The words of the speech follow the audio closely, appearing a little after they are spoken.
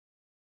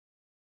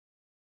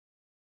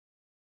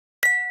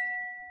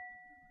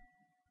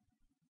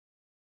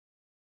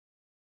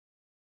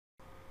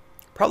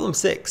Problem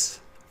 6.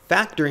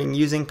 Factoring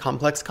using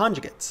complex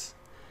conjugates.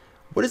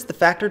 What is the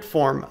factored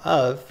form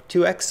of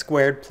 2x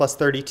squared plus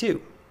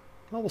 32?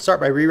 Well, we'll start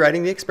by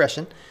rewriting the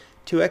expression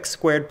 2x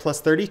squared plus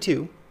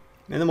 32,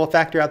 and then we'll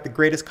factor out the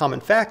greatest common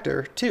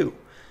factor, 2.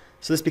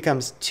 So this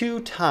becomes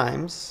 2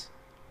 times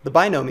the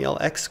binomial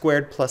x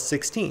squared plus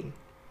 16.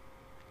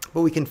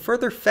 But we can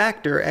further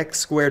factor x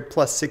squared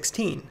plus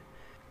 16.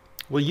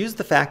 We'll use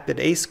the fact that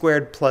a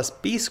squared plus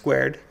b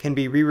squared can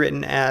be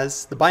rewritten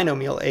as the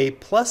binomial a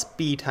plus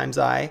b times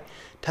I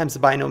times the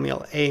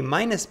binomial a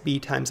minus b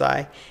times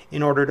I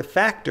in order to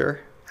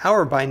factor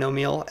our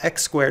binomial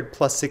x squared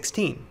plus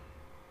 16.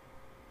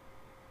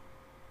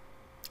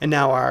 And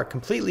now our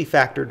completely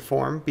factored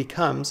form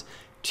becomes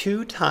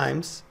 2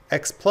 times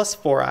x plus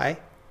 4i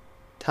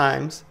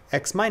times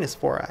x minus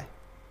 4i.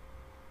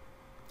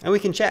 And we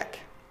can check.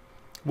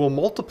 We'll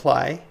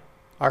multiply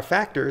our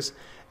factors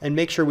and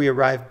make sure we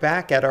arrive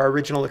back at our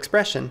original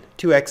expression,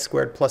 2x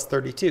squared plus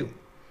 32.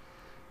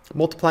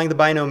 Multiplying the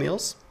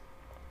binomials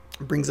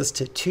brings us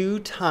to 2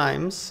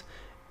 times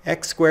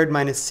x squared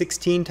minus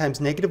 16 times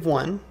negative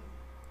 1.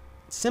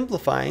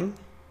 Simplifying,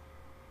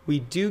 we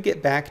do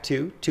get back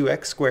to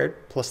 2x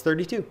squared plus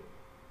 32.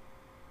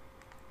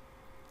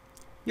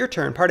 Your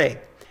turn, part A.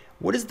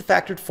 What is the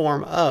factored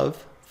form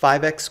of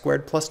 5x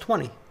squared plus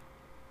 20?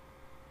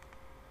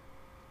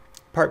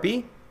 Part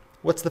B.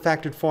 What's the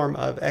factored form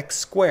of x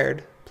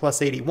squared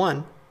plus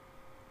 81?